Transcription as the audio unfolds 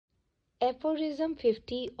Aphorism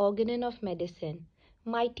 50 Organon of Medicine.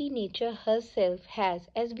 Mighty nature herself has,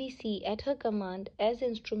 as we see, at her command as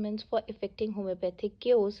instruments for effecting homeopathic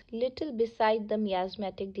cures, little beside the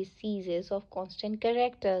miasmatic diseases of constant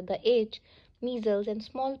character, the itch, measles, and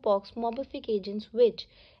smallpox, morbific agents which,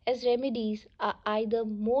 as remedies, are either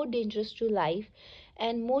more dangerous to life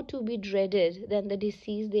and more to be dreaded than the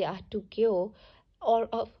disease they are to cure, or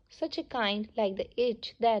of such a kind, like the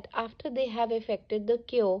itch, that after they have effected the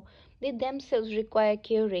cure, they themselves require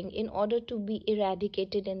curing in order to be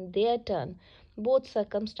eradicated in their turn, both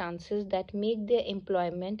circumstances that make their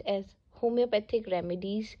employment as homeopathic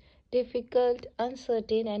remedies difficult,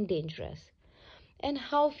 uncertain, and dangerous. And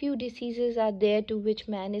how few diseases are there to which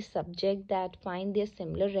man is subject that find their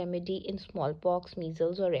similar remedy in smallpox,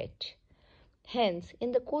 measles, or itch. Hence,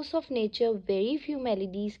 in the course of nature, very few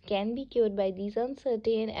maladies can be cured by these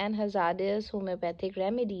uncertain and hazardous homeopathic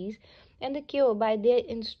remedies, and the cure by their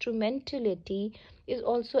instrumentality is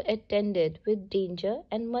also attended with danger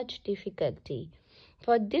and much difficulty.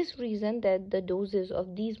 For this reason that the doses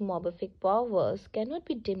of these morbific powers cannot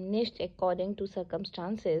be diminished according to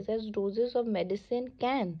circumstances as doses of medicine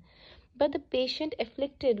can, but the patient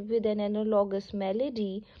afflicted with an analogous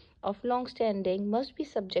malady of long standing must be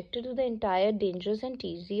subjected to the entire dangerous and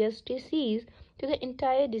tedious disease, to the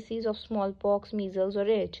entire disease of smallpox, measles, or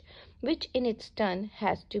itch, which in its turn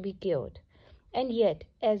has to be cured. And yet,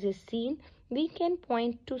 as is seen, we can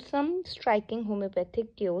point to some striking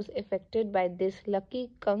homeopathic cures effected by this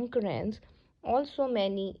lucky concurrence, also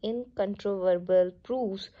many incontrovertible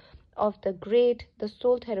proofs of the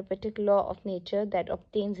sole therapeutic law of nature that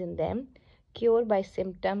obtains in them, cure by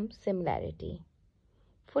symptom similarity.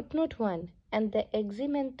 Footnote 1. And the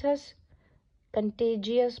eczematous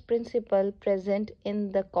contagious principle present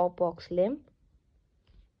in the cowpox limb.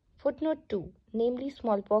 Footnote 2. Namely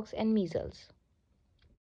smallpox and measles.